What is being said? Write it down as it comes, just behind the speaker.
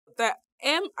the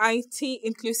MIT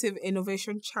Inclusive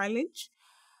Innovation Challenge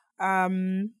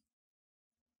um,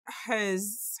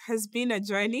 has been a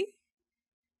journey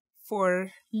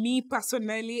for me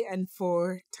personally and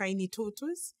for Tiny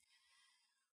Totos,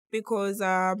 because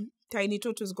Tiny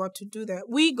Totos got to do that.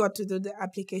 We got to do the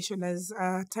application as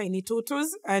Tiny Totos,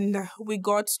 and we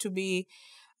got to be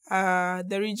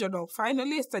the regional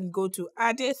finalist and go to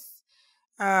Addis.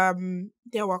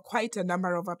 There were quite a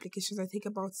number of applications, I think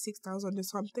about 6,000 or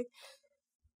something.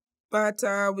 But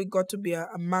we got to be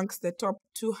amongst the top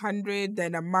 200,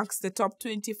 then amongst the top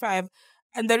 25.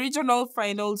 And the regional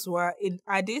finals were in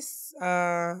Addis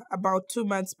about 2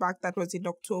 months back. That was in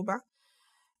October.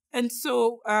 And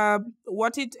so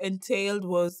what it entailed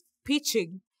was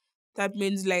pitching. That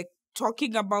means like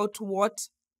talking about what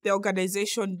the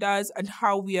organization does and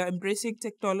how we are embracing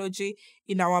technology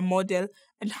in our model,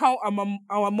 and how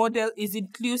our model is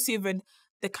inclusive, and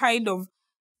the kind of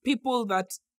people that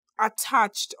are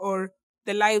touched, or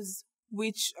the lives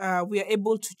which we are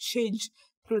able to change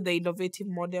through the innovative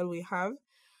model we have.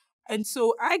 And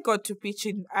so I got to pitch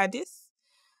in Addis,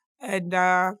 and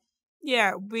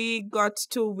yeah, we got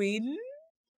to win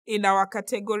in our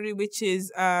category, which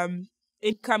is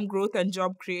income growth and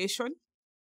job creation.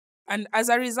 And as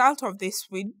a result of this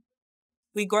win,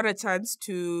 we got a chance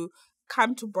to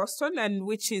come to Boston, and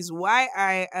which is why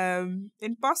I am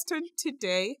in Boston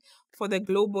today for the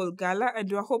Global Gala,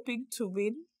 and we're hoping to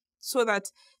win so that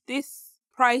this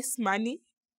prize money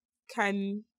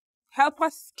can help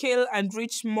us scale and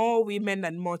reach more women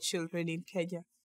and more children in Kenya.